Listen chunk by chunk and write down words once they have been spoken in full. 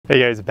Hey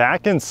guys,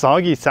 back in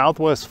soggy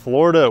Southwest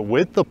Florida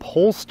with the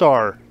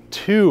Polestar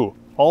 2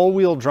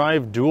 all-wheel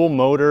drive dual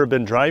motor.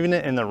 Been driving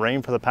it in the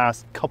rain for the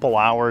past couple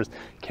hours.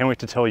 Can't wait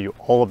to tell you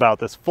all about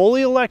this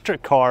fully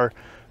electric car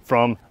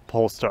from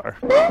Polestar.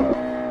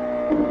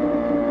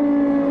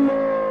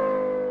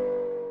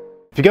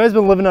 If you guys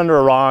been living under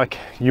a rock,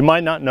 you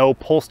might not know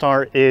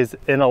Polestar is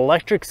an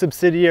electric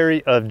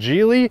subsidiary of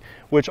Geely,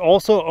 which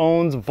also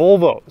owns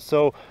Volvo.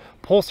 So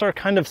Polestar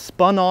kind of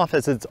spun off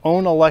as its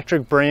own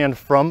electric brand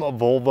from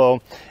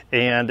Volvo,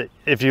 and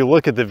if you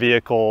look at the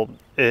vehicle,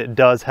 it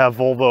does have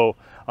Volvo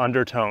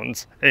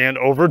undertones and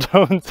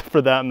overtones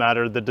for that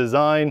matter. The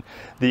design,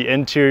 the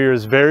interior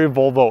is very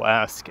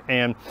Volvo-esque,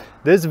 and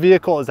this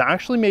vehicle is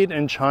actually made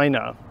in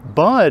China,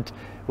 but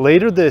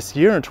later this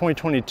year in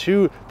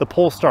 2022, the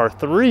Polestar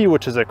 3,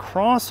 which is a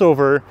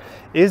crossover,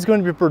 is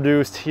going to be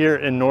produced here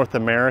in North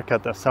America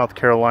at the South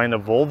Carolina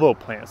Volvo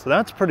plant. So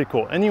that's pretty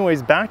cool.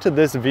 Anyways, back to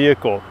this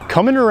vehicle.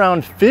 Coming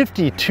around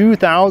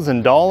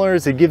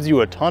 $52,000, it gives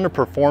you a ton of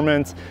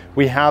performance.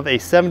 We have a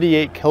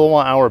 78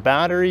 kilowatt hour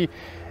battery.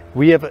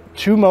 We have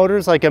two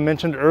motors, like I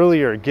mentioned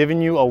earlier, giving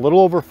you a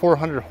little over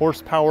 400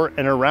 horsepower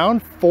and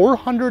around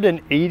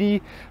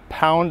 480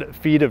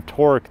 pound-feet of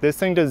torque. This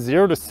thing does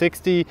 0 to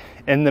 60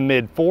 in the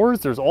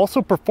mid-4s. There's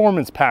also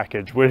performance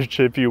package, which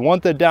if you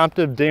want the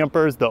adaptive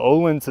dampers, the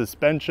Öhlins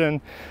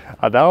suspension,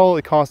 that'll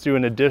only cost you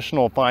an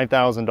additional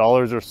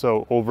 $5,000 or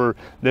so over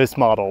this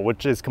model,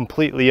 which is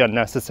completely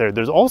unnecessary.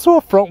 There's also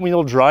a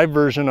front-wheel drive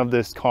version of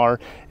this car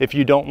if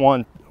you don't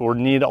want or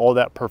need all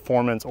that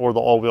performance or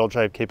the all-wheel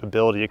drive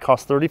capability. It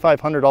costs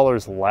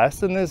 $3,500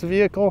 less in this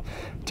vehicle.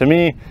 To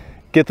me,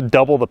 get the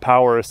double the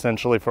power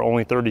essentially for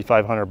only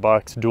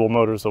 $3,500. Dual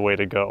motor's the way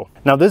to go.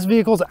 Now this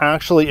vehicle is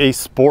actually a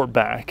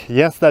Sportback.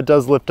 Yes, that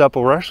does lift up,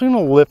 but we're actually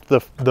going to lift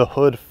the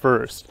hood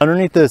first.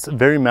 Underneath this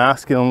very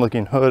masculine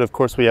looking hood, of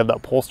course, we have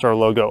that Polestar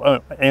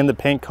logo, and the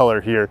paint color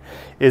here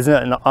is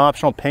an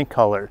optional paint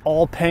color.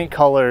 All paint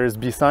colors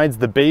besides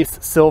the base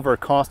silver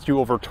cost you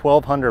over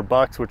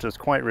 $1,200, which is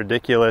quite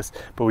ridiculous.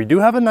 But we do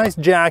have a nice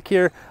jack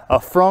here, a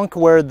frunk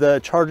where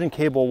the charging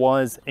cable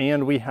was,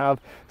 and we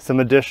have some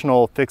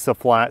additional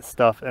fix-a-flat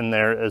stuff in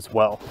there as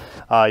well.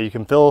 You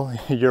can fill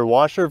your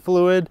washer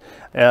fluid,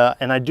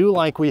 and I do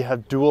like we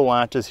have dual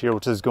latches here,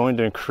 which is going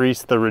to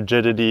increase the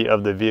rigidity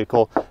of the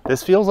vehicle.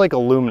 This feels like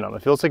aluminum.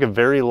 It feels like a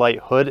very light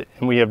hood,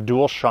 and we have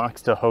dual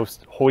shocks to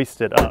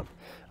hoist it up.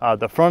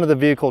 The front of the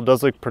vehicle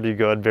does look pretty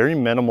good, very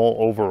minimal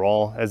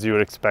overall, as you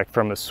would expect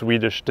from a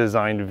Swedish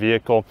designed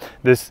vehicle.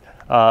 This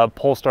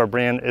Polestar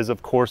brand is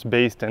of course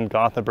based in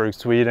Gothenburg,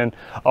 Sweden,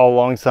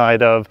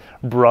 alongside of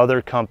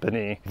brother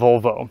company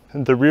Volvo.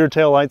 The rear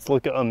tail lights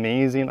look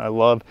amazing. I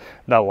love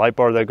that light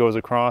bar that goes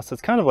across.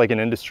 It's kind of like an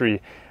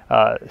industry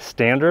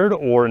standard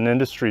or an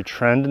industry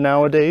trend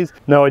nowadays.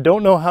 Now I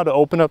don't know how to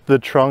open up the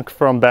trunk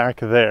from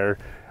back there.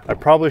 I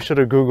probably should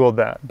have Googled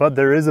that, but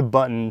there is a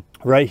button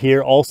right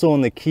here, also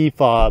in the key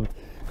fob,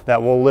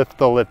 that will lift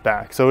the lip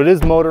back. So it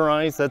is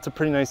motorized. That's a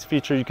pretty nice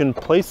feature. You can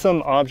place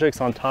some objects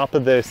on top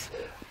of this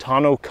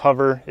tonneau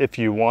cover if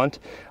you want,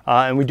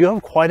 and we do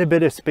have quite a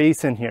bit of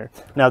space in here.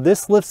 Now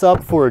this lifts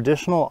up for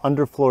additional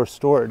underfloor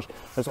storage.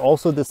 There's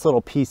also this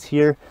little piece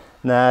here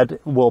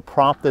that will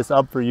prop this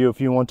up for you if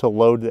you want to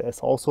load this.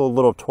 Also a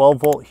little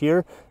 12-volt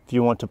here if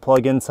you want to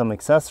plug in some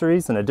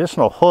accessories, an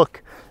additional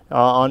hook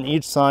on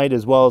each side,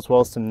 as well as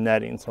some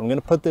netting. So I'm going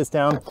to put this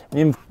down,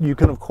 and you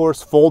can of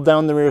course fold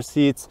down the rear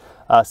seats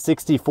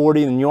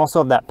 60/40, and you also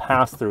have that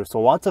pass-through. So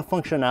lots of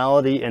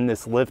functionality in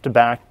this lift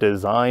back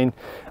design.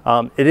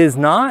 It is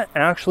not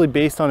actually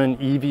based on an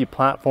EV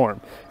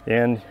platform,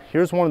 and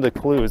here's one of the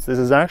clues. This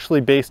is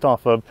actually based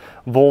off of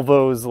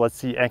Volvo's, let's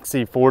see,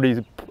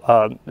 XC40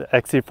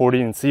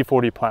 and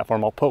C40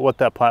 platform. I'll put what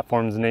that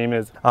platform's name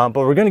is, but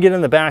we're going to get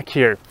in the back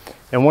here.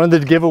 And one of the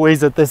giveaways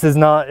that this is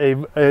not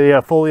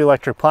a fully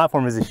electric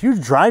platform is a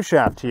huge drive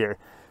shaft here.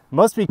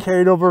 Must be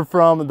carried over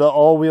from the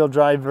all-wheel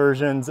drive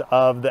versions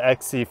of the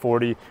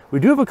XC40. We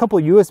do have a couple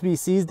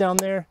USB-Cs down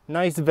there,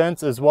 nice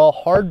vents as well,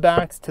 hard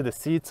backs to the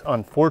seats,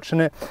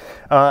 unfortunate.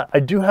 I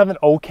do have an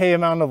okay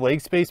amount of leg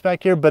space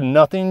back here, but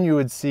nothing you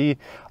would see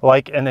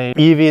like in an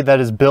EV that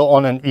is built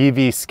on an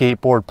EV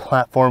skateboard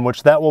platform,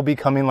 which that will be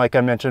coming, like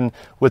I mentioned,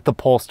 with the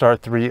Polestar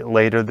 3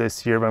 later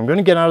this year. But I'm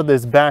gonna get out of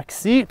this back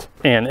seat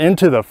and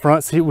into the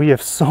front seat. We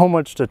have so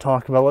much to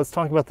talk about. Let's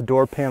talk about the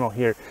door panel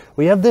here.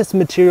 We have this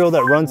material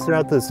that runs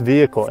throughout this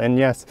vehicle, and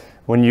yes,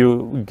 when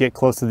you get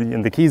close to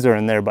and the keys are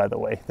in there, by the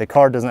way. The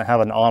car doesn't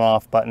have an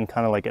on-off button,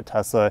 kind of like a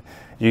Tesla.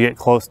 You get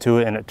close to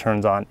it and it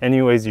turns on.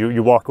 Anyways,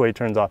 you walk away, it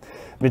turns off.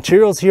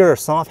 Materials here are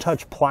soft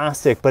touch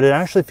plastic, but it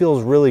actually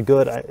feels really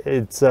good.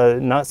 It's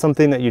not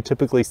something that you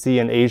typically see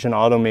in Asian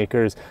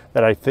automakers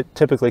that I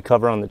typically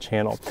cover on the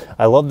channel.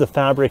 I love the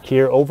fabric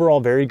here.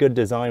 Overall, very good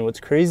design. What's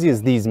crazy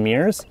is these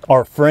mirrors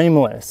are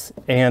frameless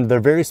and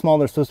they're very small.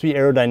 They're supposed to be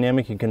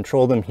aerodynamic. You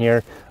control them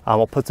here.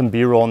 I'll put some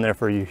B-roll in there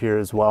for you here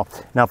as well.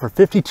 Now for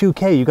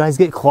 $52K, you guys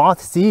get cloth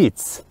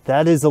seats.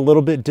 That is a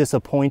little bit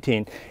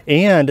disappointing.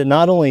 And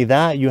not only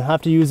that, you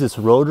have to use this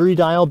rotary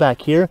dial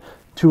back here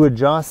to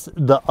adjust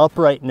the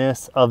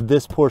uprightness of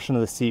this portion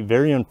of the seat.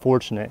 Very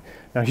unfortunate.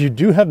 Now you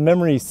do have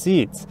memory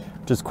seats,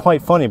 which is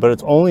quite funny, but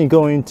it's only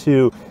going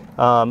to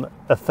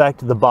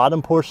affect the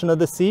bottom portion of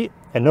the seat.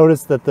 And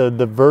notice that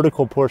the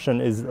vertical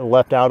portion is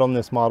left out on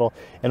this model,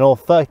 and it'll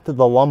affect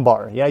the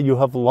lumbar. Yeah, you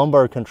have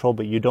lumbar control,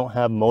 but you don't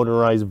have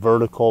motorized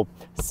vertical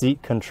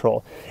seat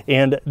control.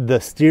 And the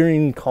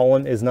steering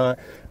column is not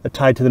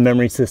tied to the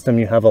memory system.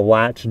 You have a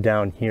latch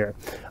down here.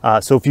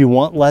 So if you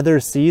want leather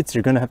seats,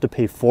 you're gonna have to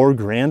pay $4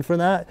 grand for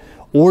that.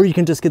 Or you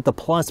can just get the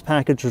Plus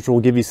package, which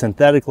will give you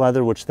synthetic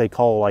leather, which they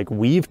call like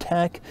weave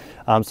tech.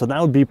 So that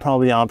would be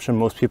probably the option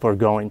most people are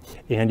going.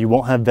 And you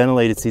won't have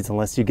ventilated seats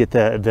unless you get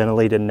the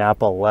ventilated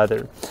Napa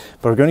leather.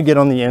 But we're gonna get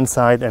on the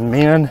inside, and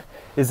man,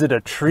 is it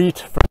a treat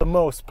for the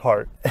most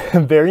part.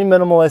 Very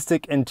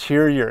minimalistic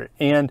interior.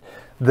 And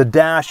the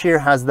dash here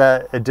has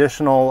that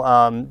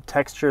additional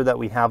texture that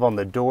we have on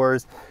the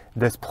doors.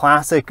 This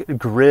plastic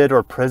grid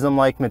or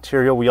prism-like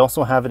material, we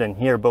also have it in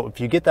here, but if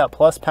you get that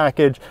Plus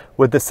package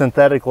with the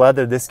synthetic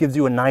leather, this gives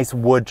you a nice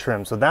wood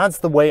trim. So that's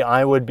the way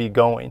I would be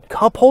going.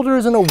 Cup holder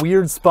is in a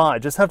weird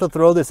spot. Just have to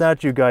throw this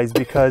at you guys,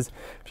 because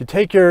if you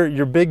take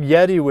your big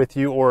Yeti with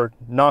you or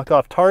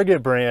knockoff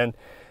Target brand,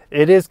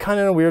 it is kind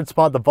of in a weird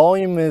spot. The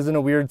volume is in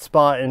a weird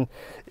spot. And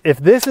if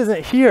this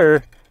isn't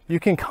here,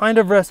 you can kind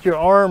of rest your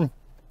arm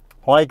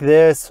like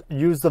this,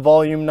 use the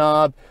volume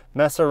knob,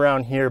 mess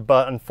around here,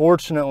 but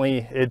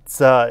unfortunately it's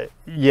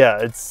yeah,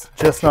 it's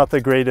just not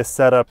the greatest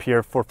setup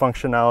here for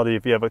functionality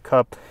if you have a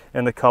cup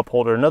and the cup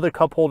holder. Another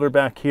cup holder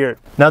back here.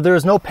 Now there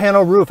is no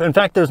panel roof. In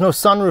fact, there's no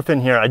sunroof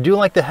in here. I do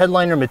like the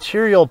headliner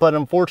material, but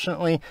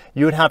unfortunately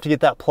you would have to get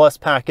that Plus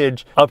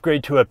package,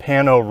 upgrade to a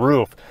pano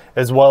roof,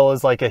 as well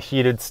as like a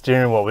heated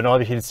steering wheel. We don't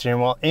have a heated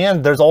steering wheel.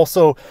 And there's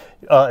also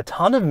a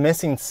ton of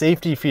missing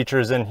safety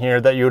features in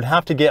here that you would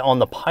have to get on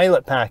the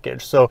Pilot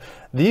package. So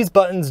these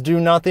buttons do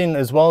nothing,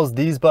 as well as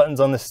these buttons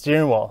on the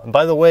steering wheel. And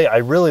by the way, I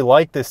really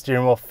like this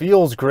steering wheel.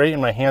 Feels great in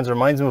my hands.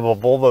 Reminds me of a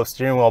Volvo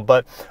steering wheel,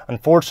 but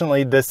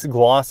unfortunately this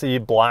glossy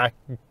black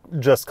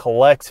just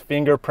collects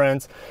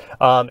fingerprints,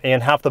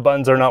 and half the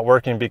buttons are not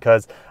working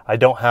because I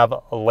don't have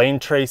a lane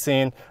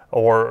tracing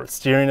or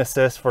steering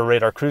assist for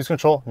radar cruise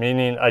control,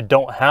 meaning I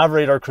don't have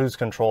radar cruise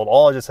control at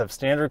all. I just have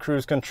standard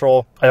cruise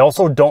control. I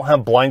also don't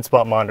have blind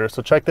spot monitor.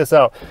 So check this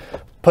out.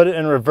 Put it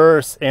in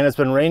reverse, and it's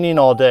been raining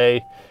all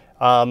day.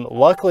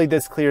 Luckily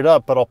this cleared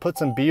up, but I'll put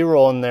some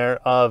B-roll in there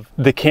of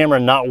the camera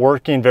not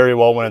working very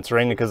well when it's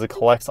raining because it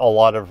collects a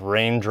lot of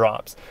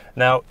raindrops.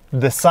 Now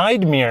the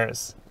side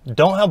mirrors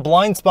don't have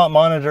blind spot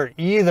monitor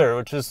either,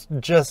 which is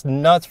just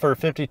nuts for a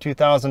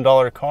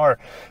 $52,000 car.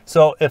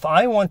 So if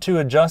I want to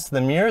adjust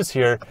the mirrors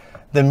here,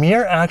 the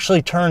mirror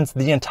actually turns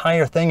the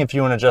entire thing if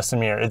you want to adjust the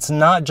mirror. It's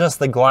not just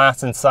the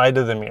glass inside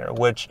of the mirror,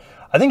 which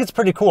I think it's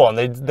pretty cool.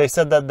 And they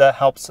said that that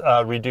helps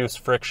reduce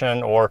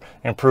friction or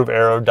improve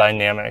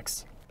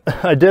aerodynamics.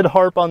 I did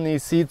harp on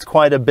these seats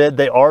quite a bit.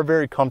 They are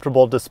very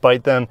comfortable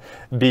despite them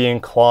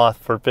being cloth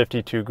for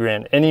 52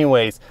 grand.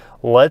 Anyways,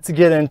 let's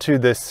get into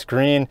this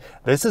screen.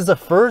 This is the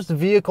first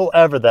vehicle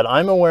ever that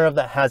I'm aware of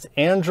that has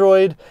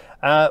Android,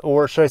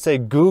 or should I say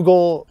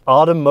Google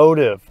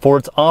Automotive for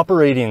its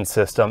operating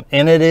system,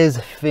 and it is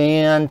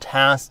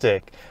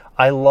fantastic.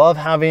 I love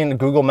having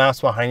Google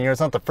Maps behind here.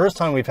 It's not the first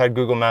time we've had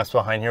Google Maps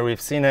behind here.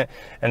 We've seen it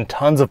in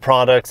tons of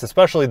products,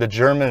 especially the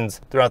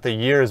Germans throughout the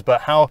years,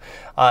 but how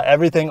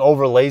everything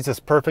overlays this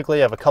perfectly.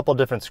 I have a couple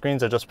different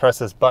screens. I just press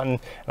this button and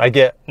I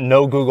get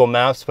no Google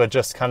Maps, but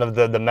just kind of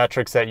the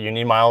metrics that you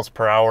need, miles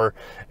per hour,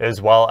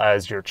 as well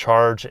as your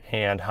charge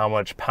and how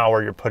much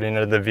power you're putting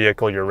into the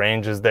vehicle. Your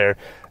range is there.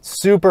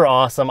 Super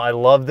awesome. I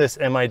love this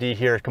MID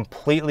here. It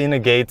completely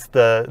negates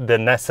the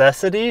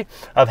necessity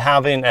of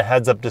having a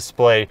heads-up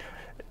display,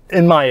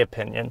 in my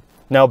opinion.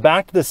 Now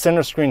back to the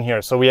center screen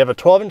here. So we have a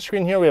 12-inch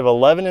screen here, we have an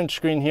 11-inch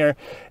screen here.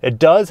 It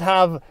does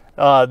have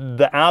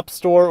the App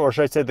Store, or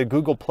should I say the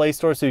Google Play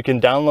Store, so you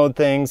can download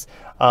things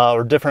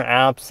or different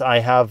apps. I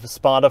have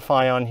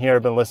Spotify on here.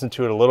 I've been listening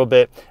to it a little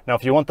bit. Now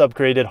if you want the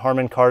upgraded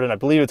Harman Kardon, I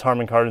believe it's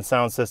Harman Kardon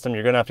sound system,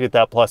 you're gonna have to get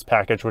that Plus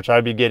package, which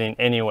I'd be getting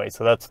anyway,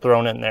 so that's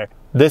thrown in there.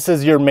 This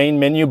is your main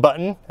menu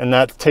button, and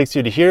that takes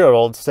you to here.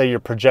 It'll say your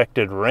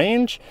projected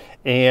range.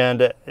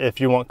 And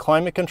if you want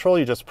climate control,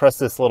 you just press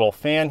this little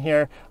fan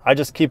here. I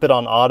just keep it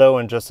on auto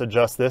and just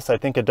adjust this. I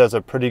think it does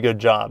a pretty good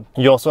job.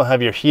 You also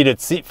have your heated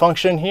seat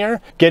function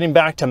here. Getting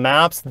back to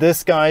maps,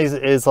 this guys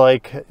is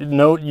like,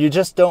 no, you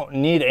just don't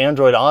need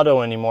Android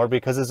Auto anymore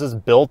because it's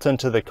just built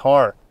into the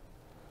car.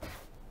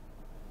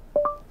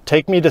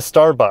 Take me to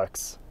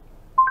Starbucks.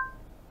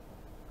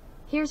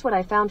 Here's what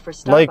I found for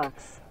Starbucks. Like,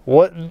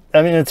 what,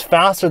 I mean, it's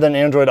faster than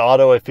Android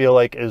Auto, I feel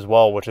like, as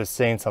well, which is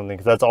saying something,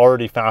 because that's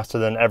already faster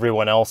than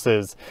everyone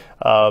else's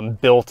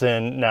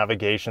built-in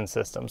navigation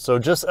system. So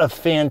just a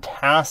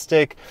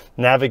fantastic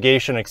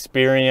navigation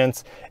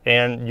experience,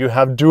 and you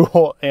have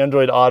dual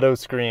Android Auto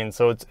screens,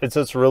 so it's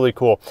just really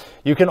cool.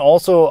 You can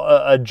also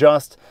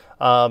adjust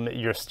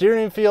your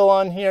steering feel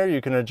on here.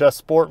 You can adjust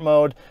sport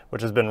mode,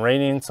 which has been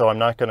raining, so I'm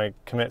not going to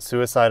commit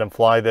suicide and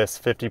fly this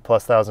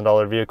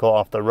 $50,000+ vehicle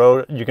off the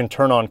road. You can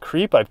turn on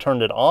creep. I've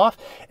turned it off,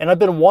 and I've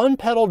been one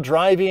pedal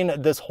driving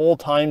this whole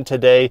time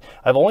today.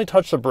 I've only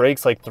touched the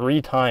brakes like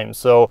 3 times,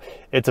 so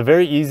it's a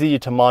very easy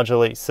to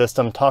modulate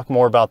system. Talk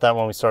more about that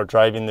when we start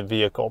driving the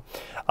vehicle.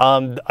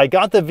 I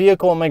got the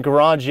vehicle in my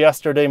garage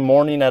yesterday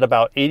morning at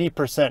about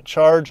 80%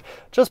 charge,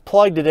 just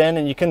plugged it in,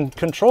 and you can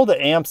control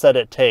the amps that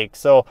it takes.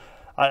 So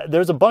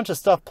there's a bunch of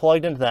stuff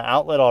plugged into the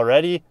outlet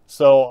already,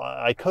 so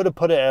I could have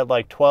put it at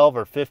like 12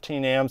 or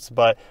 15 amps,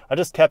 but I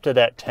just kept it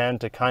at 10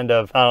 to kind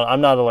of,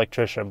 I'm not an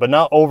electrician, but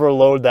not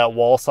overload that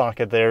wall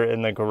socket there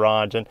in the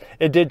garage. And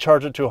it did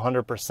charge it to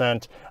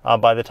 100%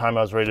 by the time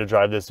I was ready to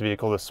drive this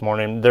vehicle this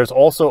morning. There's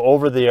also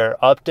over-the-air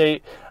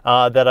update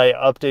that I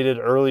updated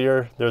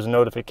earlier. There's a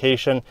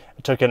notification.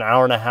 It took an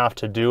hour and a half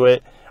to do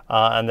it,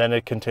 and then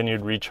it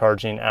continued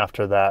recharging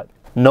after that.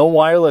 No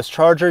wireless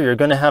charger. You're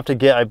going to have to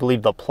get, I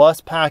believe, the Plus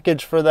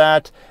package for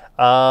that.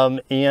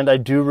 And I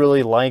do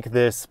really like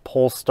this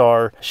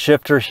Polestar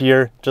shifter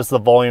here. Just the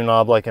volume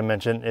knob, like I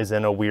mentioned, is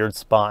in a weird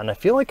spot. And I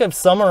feel like I've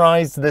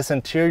summarized this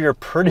interior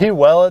pretty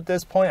well at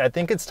this point. I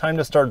think it's time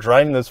to start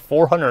driving this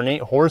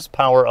 408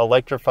 horsepower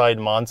electrified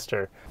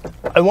monster.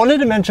 I wanted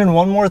to mention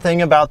one more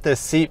thing about this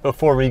seat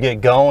before we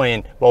get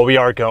going. Well, we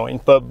are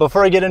going, but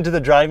before I get into the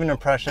driving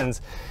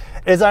impressions,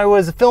 is I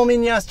was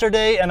filming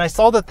yesterday and I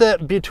saw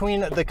that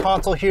between the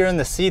console here and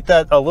the seat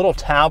that a little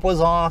tab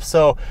was off.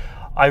 So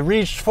I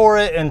reached for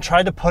it and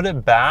tried to put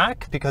it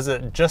back because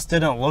it just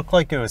didn't look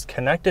like it was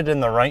connected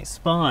in the right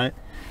spot.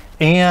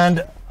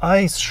 And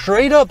I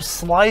straight up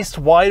sliced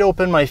wide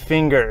open my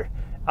finger.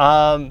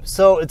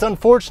 So it's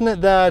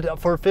unfortunate that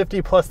for a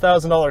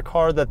 $50,000+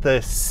 car that the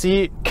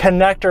seat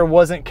connector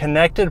wasn't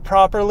connected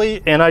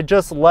properly, and I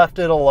just left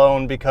it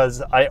alone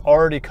because I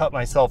already cut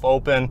myself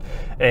open.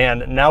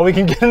 And now we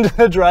can get into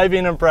the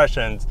driving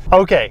impressions.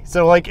 Okay,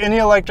 so like any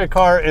electric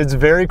car, it's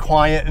very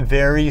quiet,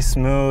 very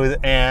smooth,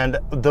 and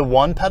the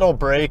one pedal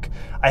brake,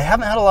 I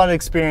haven't had a lot of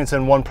experience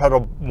in one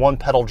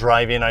pedal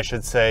driving, I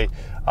should say,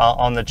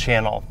 on the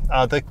channel.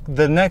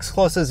 The next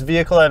closest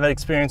vehicle I've had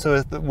experience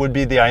with would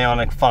be the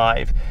Ioniq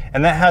 5,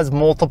 and that has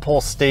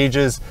multiple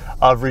stages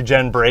of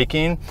regen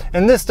braking,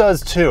 and this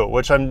does too,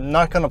 which I'm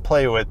not going to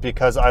play with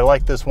because I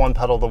like this one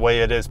pedal the way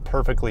it is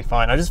perfectly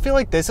fine. I just feel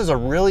like this is a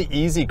really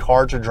easy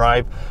car to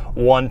drive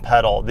one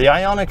pedal. The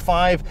Ioniq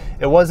 5,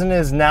 it wasn't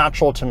as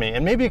natural to me,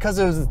 and maybe because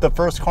it was the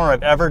first car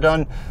I've ever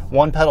done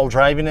one pedal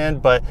driving in,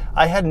 but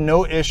I had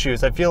no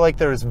issues. I feel like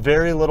there's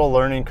very little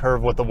learning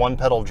curve with the one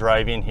pedal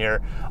driving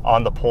here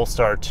on the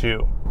Polestar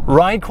 2.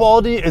 Ride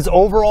quality is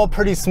overall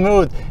pretty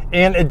smooth,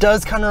 and it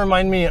does kind of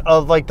remind me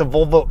of like the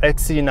Volvo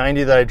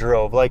XC90 that I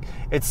drove. Like,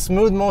 it's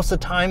smooth most of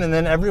the time, and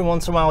then every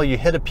once in a while you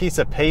hit a piece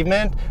of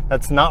pavement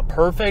that's not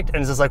perfect and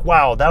it's just like,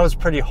 wow, that was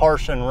pretty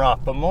harsh and rough.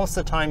 But most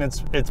of the time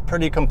it's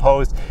pretty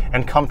composed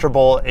and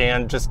comfortable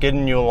and just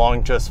getting you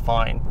along just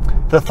fine.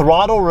 The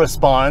throttle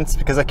response,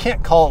 because I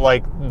can't call it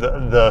like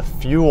the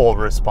fuel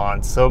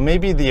response, so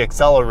maybe the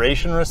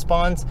acceleration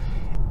response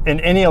in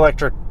any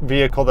electric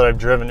vehicle that I've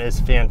driven is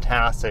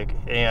fantastic.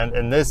 And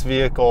in this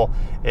vehicle,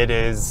 it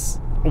is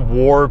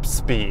warp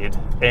speed.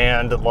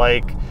 And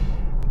like,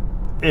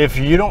 if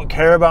you don't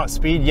care about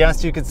speed,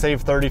 yes, you could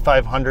save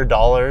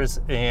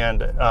 $3,500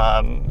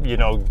 and you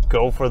know,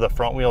 go for the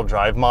front wheel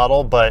drive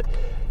model, but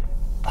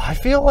I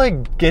feel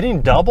like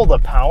getting double the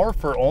power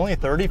for only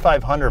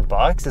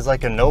 $3,500 is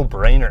like a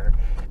no-brainer.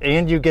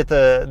 And you get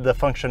the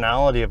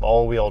functionality of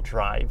all-wheel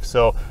drive.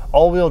 So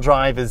all-wheel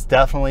drive is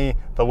definitely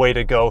the way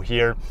to go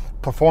here.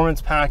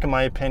 Performance pack, in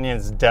my opinion,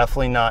 is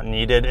definitely not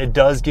needed. It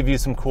does give you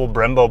some cool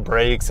Brembo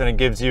brakes, and it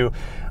gives you,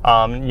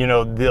 you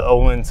know, the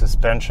Öhlins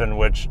suspension,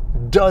 which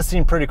does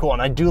seem pretty cool.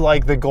 And I do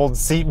like the gold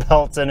seat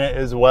belts in it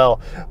as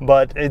well,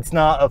 but it's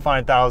not a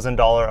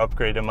 $5,000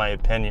 upgrade in my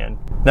opinion.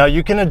 Now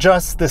you can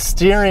adjust the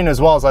steering as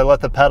well as I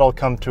let the pedal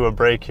come to a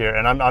brake here,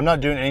 and I'm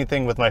not doing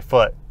anything with my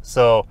foot.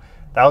 So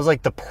that was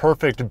like the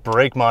perfect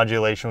brake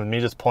modulation with me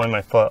just pulling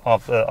my foot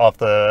off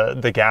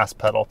the gas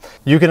pedal.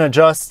 You can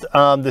adjust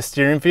the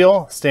steering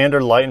feel,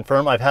 standard, light, and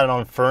firm. I've had it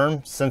on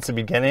firm since the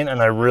beginning,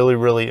 and I really,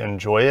 really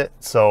enjoy it.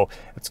 So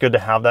it's good to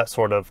have that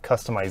sort of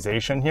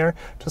customization here.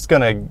 Just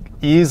gonna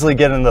easily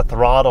get in the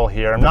throttle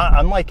here.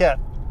 I'm like at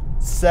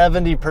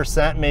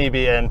 70%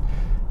 maybe, and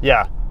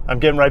yeah, I'm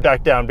getting right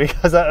back down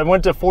because I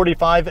went to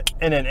 45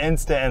 in an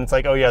instant, and it's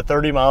like, oh yeah,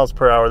 30 miles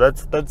per hour.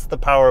 That's the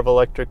power of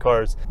electric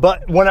cars.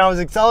 But when I was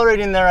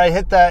accelerating there, I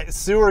hit that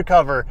sewer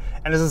cover,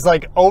 and it's just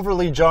like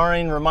overly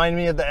jarring. Remind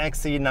me of the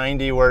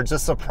XC90, where it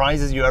just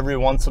surprises you every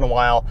once in a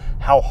while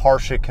how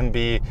harsh it can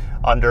be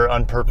under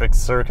imperfect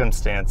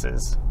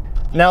circumstances.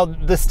 Now,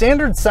 the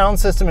standard sound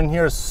system in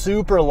here is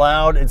super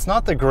loud. It's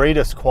not the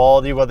greatest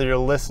quality, whether you're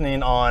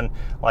listening on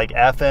like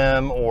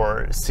FM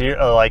or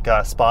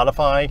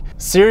Spotify.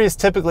 Sirius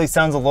typically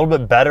sounds a little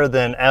bit better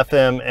than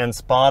FM and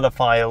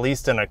Spotify, at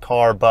least in a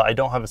car, but I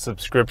don't have a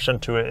subscription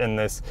to it in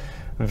this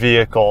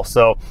vehicle.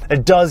 So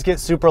it does get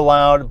super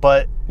loud,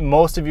 but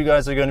most of you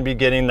guys are going to be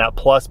getting that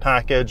Plus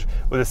package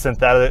with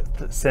a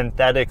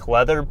synthetic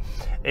leather,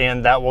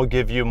 and that will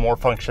give you more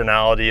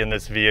functionality in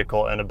this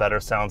vehicle and a better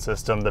sound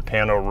system, the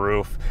pano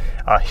roof,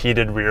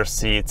 heated rear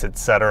seats,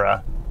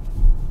 etc.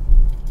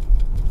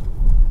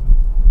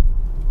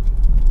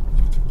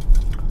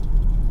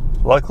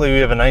 Luckily, we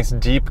have a nice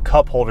deep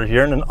cup holder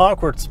here in an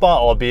awkward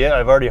spot, albeit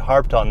I've already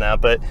harped on that,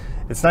 but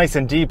it's nice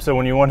and deep, so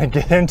when you want to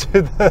get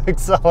into the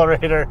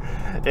accelerator,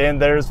 and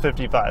there's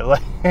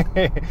 55.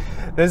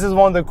 This is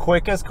one of the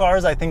quickest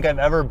cars I think I've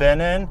ever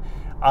been in.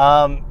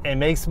 It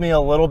makes me a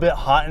little bit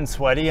hot and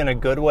sweaty in a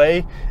good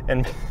way,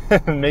 and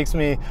makes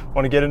me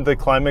want to get into the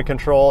climate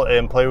control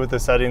and play with the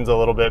settings a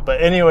little bit.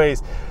 But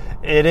anyways,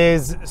 it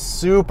is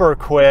super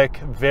quick,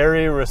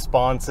 very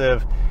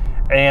responsive,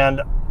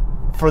 and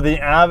for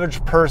the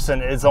average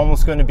person, it's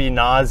almost going to be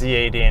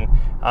nauseating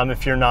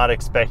if you're not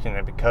expecting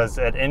it, because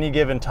at any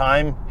given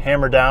time,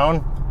 hammer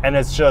down, and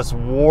it's just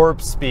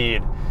warp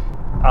speed.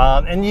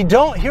 And you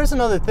don't, here's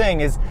another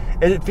thing, is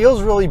it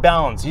feels really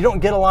balanced. You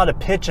don't get a lot of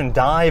pitch and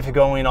dive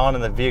going on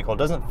in the vehicle. It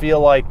doesn't feel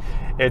like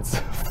it's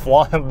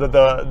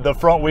the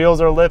front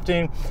wheels are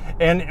lifting.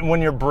 And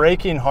when you're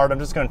braking hard, I'm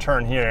just going to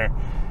turn here.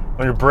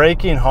 When you're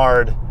braking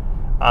hard,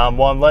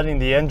 while I'm letting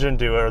the engine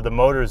do it or the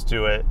motors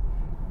do it,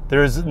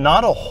 there's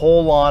not a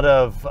whole lot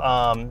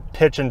of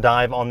pitch and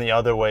dive on the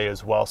other way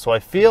as well. So I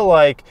feel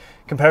like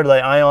compared to the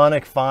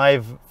Ioniq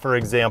 5, for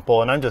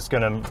example, and I'm just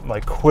gonna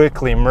like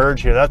quickly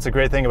merge here. That's a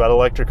great thing about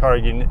electric car.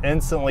 You can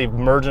instantly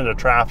merge into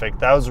traffic.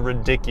 That was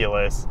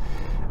ridiculous.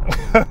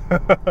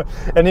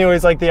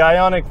 Anyways, like the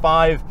Ioniq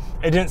 5,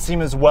 it didn't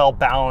seem as well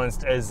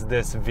balanced as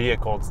this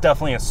vehicle. It's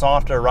definitely a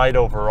softer ride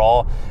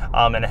overall,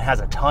 and it has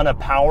a ton of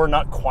power,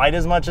 not quite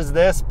as much as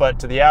this, but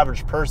to the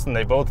average person,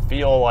 they both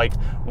feel like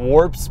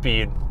warp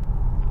speed.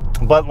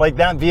 But like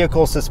that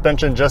vehicle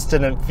suspension just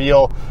didn't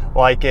feel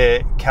like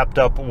it kept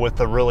up with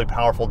the really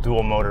powerful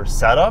dual motor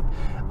setup.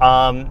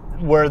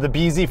 Where the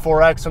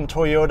BZ4X from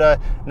Toyota,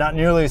 not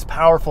nearly as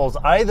powerful as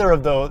either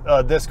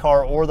of this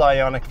car or the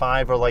Ioniq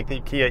 5 or like the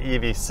Kia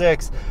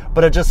EV6,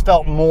 but it just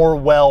felt more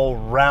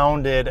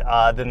well-rounded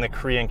than the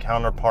Korean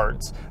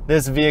counterparts.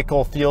 This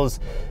vehicle feels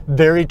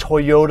very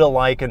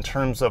Toyota-like in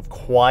terms of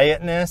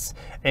quietness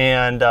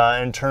and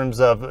in terms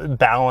of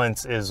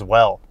balance as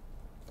well.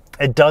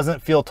 It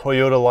doesn't feel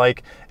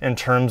Toyota-like in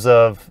terms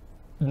of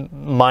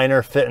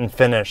minor fit and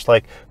finish.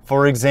 Like,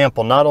 for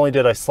example, not only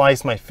did I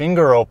slice my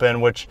finger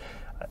open, which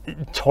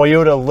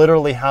Toyota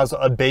literally has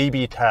a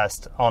baby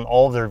test on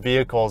all of their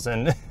vehicles,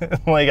 and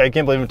like, I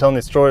can't believe I'm telling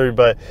this story,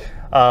 but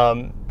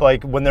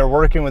like when they're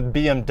working with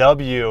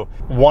BMW,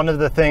 one of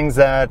the things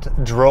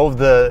that drove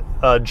the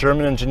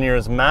German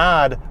engineers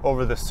mad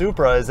over the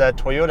Supra is that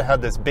Toyota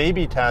had this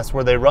baby test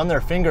where they run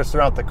their fingers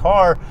throughout the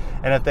car,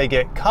 and if they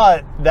get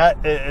cut,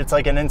 it's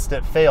like an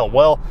instant fail.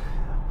 Well,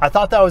 I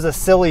thought that was a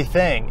silly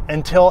thing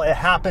until it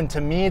happened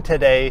to me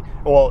today,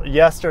 well,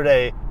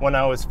 yesterday when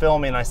I was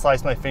filming, I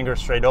sliced my finger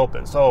straight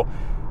open. So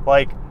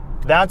like,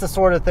 that's the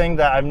sort of thing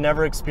that I've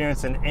never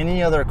experienced in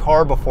any other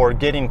car before,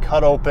 getting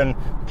cut open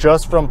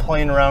just from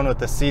playing around with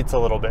the seats a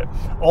little bit.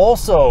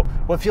 Also,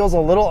 what feels a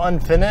little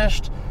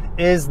unfinished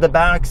is the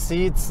back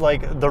seats,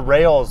 like the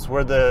rails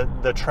where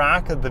the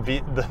track of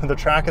the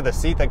track of the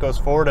seat that goes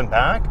forward and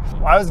back.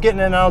 I was getting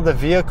in and out of the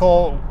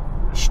vehicle,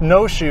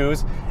 no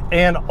shoes,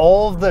 and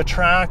all of the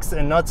tracks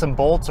and nuts and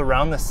bolts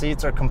around the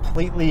seats are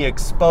completely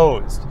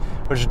exposed,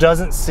 which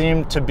doesn't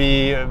seem to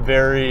be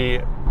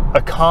very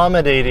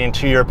accommodating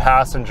to your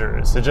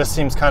passengers. It just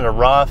seems kind of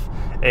rough,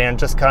 and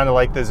just kind of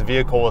like this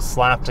vehicle was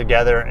slapped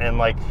together and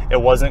like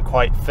it wasn't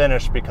quite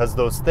finished, because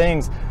those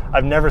things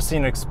I've never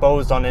seen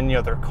exposed on any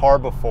other car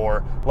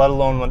before, let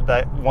alone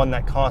one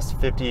that cost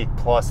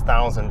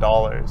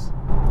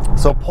 $50,000+.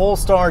 So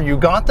Polestar, you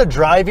got the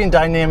driving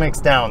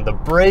dynamics down, the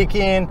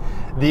braking,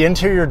 the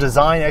interior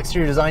design,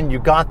 exterior design, you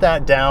got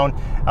that down,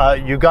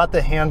 you got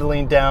the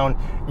handling down,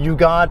 you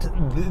got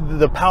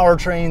the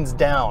powertrains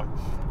down.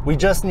 We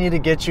just need to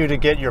get you to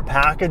get your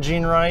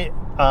packaging right.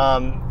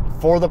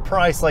 For the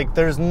price, like,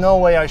 there's no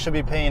way I should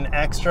be paying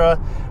extra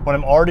when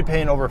I'm already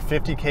paying over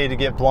 $50K to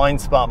get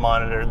blind spot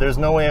monitor. There's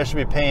no way I should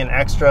be paying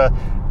extra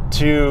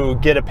to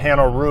get a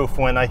panel roof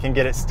when I can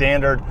get it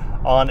standard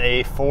on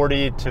a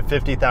 $40,000 to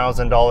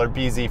 $50,000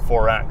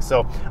 BZ4X.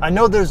 So I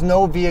know there's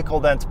no vehicle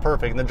that's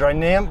perfect. The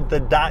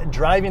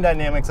driving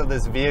dynamics of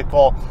this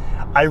vehicle,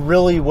 I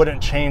really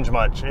wouldn't change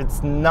much.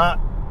 It's not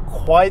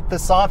quite the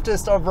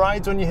softest of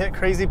rides when you hit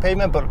crazy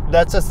pavement, but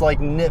that's just like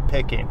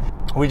nitpicking.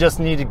 We just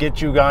need to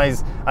get you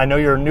guys, I know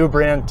you're a new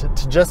brand,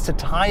 to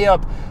tie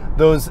up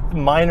those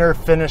minor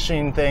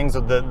finishing things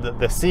of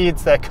the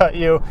seats that cut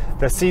you,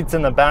 the seats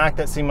in the back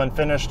that seem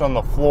unfinished on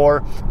the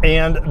floor,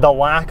 and the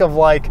lack of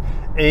like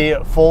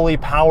a fully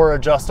power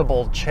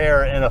adjustable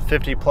chair in a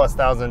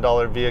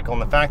 $50,000+ vehicle.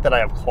 And the fact that I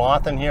have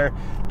cloth in here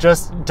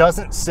just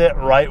doesn't sit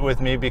right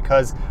with me,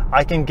 because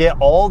I can get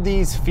all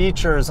these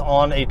features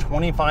on a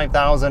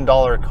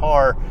 $25,000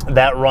 car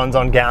that runs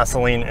on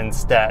gasoline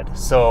instead.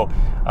 So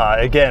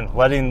again,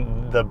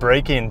 letting the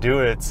braking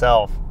do it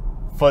itself.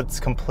 foot's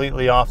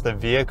completely off the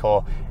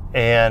vehicle,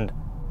 and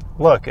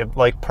look, it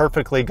like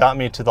perfectly got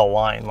me to the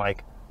line,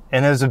 like,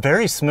 and it was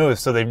very smooth.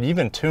 So they've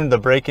even tuned the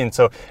braking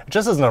so it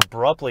just doesn't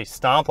abruptly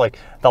stop. Like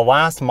the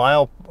last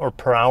mile or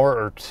per hour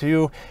or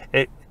two,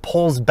 it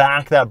pulls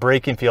back that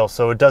braking feel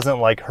so it doesn't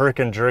like herk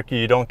and jerk you.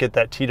 You don't get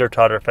that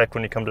teeter-totter effect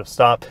when you come to a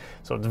stop.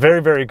 So it's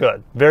very, very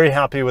good. Very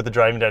happy with the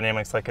driving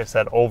dynamics, like I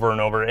said, over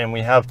and over. And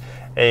we have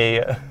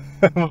a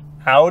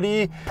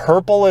Audi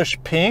purplish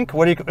pink.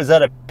 What do you, is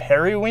that a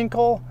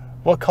periwinkle?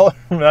 What color?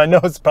 I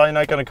know it's probably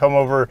not going to come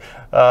over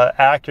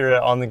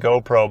accurate on the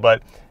GoPro,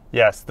 but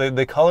yes,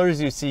 the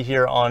colors you see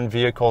here on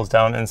vehicles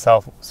down in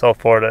South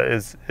Florida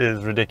is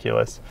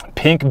ridiculous.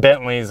 Pink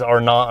Bentleys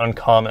are not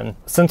uncommon.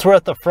 Since we're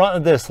at the front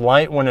of this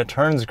light, when it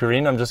turns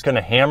green, I'm just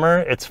gonna hammer.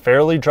 It's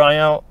fairly dry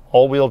out,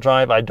 all-wheel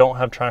drive. I don't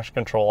have traction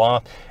control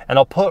off, and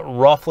I'll put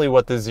roughly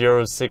what the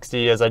 0 to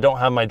 60 is. I don't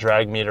have my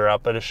drag meter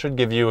up, but it should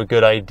give you a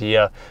good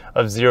idea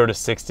of 0 to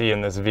 60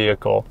 in this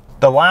vehicle.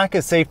 The lack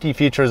of safety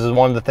features is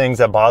one of the things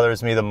that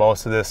bothers me the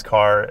most of this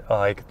car,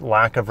 like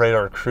lack of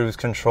radar cruise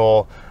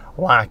control,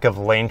 lack of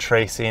lane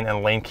tracing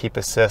and lane keep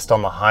assist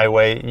on the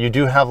highway. You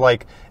do have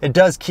like, it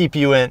does keep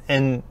you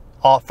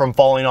off from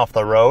falling off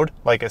the road,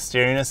 like a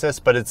steering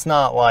assist, but it's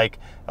not like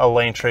a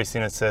lane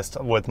tracing assist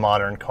with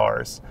modern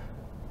cars.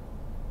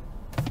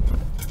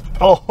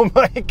 Oh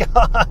my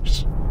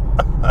gosh.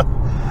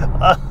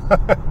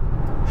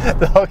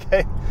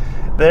 Okay,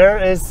 there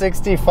is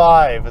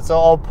 65. So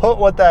I'll put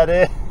what that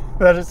is.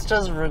 That is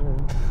just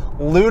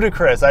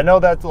ludicrous. I know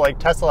that like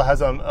Tesla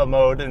has a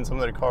mode in some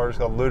of their cars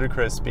called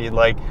ludicrous speed.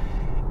 Like,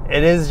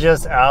 it is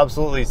just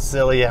absolutely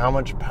silly how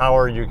much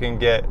power you can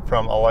get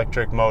from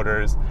electric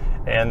motors,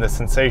 and the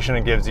sensation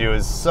it gives you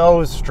is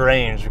so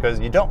strange because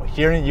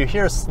you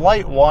hear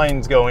slight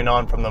whines going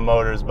on from the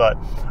motors, but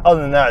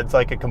other than that, it's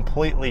like a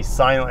completely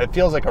silent, it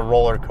feels like a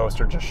roller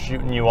coaster just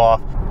shooting you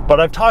off.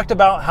 But I've talked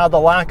about how the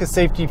lack of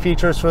safety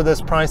features for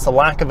this price, the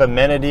lack of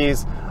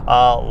amenities,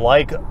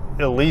 like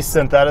at least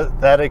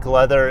synthetic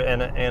leather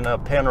and a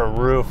panel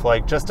roof,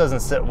 like just doesn't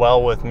sit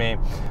well with me.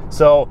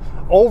 So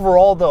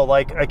overall though,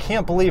 like I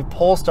can't believe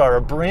Polestar,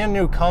 a brand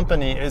new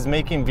company, is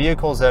making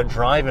vehicles that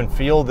drive and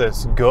feel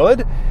this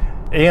good.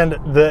 And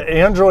the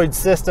Android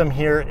system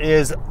here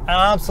is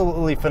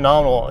absolutely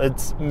phenomenal.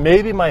 It's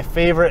maybe my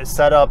favorite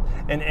setup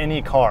in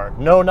any car.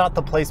 No, not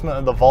the placement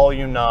of the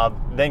volume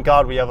knob. Thank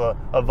God we have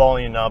a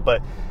volume knob,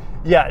 but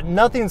yeah,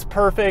 nothing's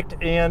perfect,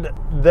 and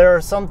there are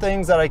some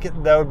things that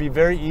that would be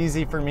very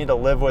easy for me to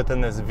live with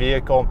in this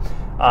vehicle.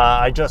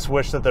 I just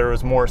wish that there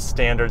was more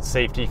standard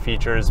safety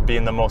features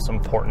being the most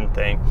important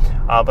thing.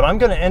 But I'm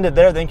gonna end it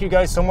there. Thank you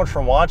guys so much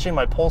for watching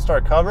my Polestar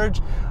coverage.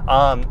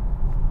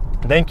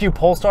 Thank you,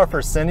 Polestar,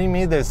 for sending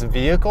me this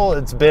vehicle.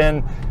 It's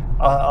been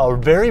a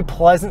very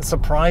pleasant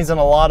surprise in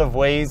a lot of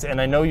ways, and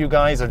I know you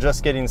guys are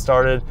just getting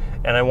started,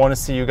 and I want to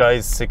see you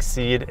guys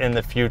succeed in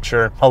the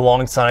future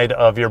alongside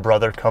of your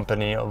brother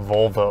company,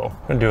 Volvo.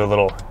 I'm gonna do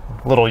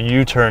a little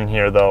U-turn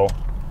here though.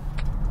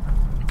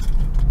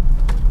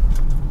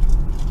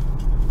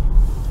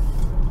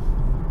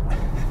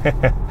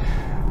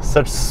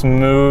 Such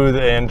smooth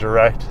and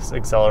direct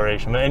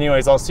acceleration. But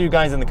anyways, I'll see you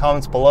guys in the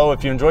comments below.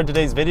 If you enjoyed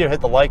today's video,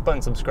 hit the like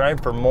button,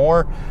 subscribe for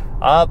more.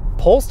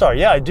 Polestar,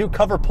 yeah, I do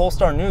cover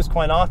Polestar news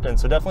quite often,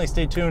 so definitely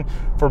stay tuned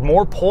for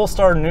more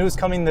Polestar news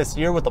coming this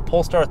year, with the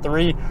Polestar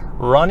 3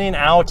 running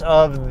out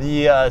of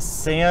the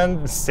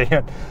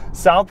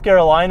South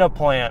Carolina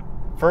plant.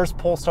 First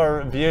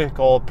Polestar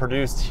vehicle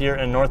produced here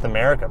in North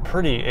America.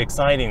 Pretty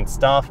exciting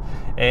stuff.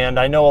 And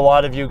I know a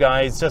lot of you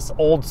guys, just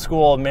old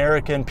school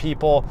American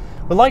people,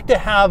 would like to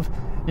have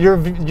your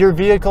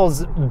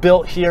vehicles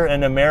built here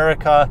in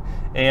America.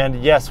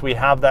 And yes, we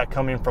have that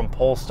coming from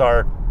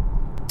Polestar.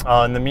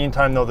 In the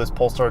meantime though, this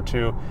Polestar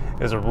 2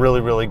 is a really,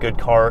 really good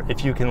car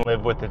if you can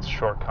live with its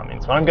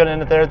shortcomings. So I'm gonna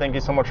end it there. Thank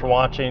you so much for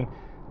watching.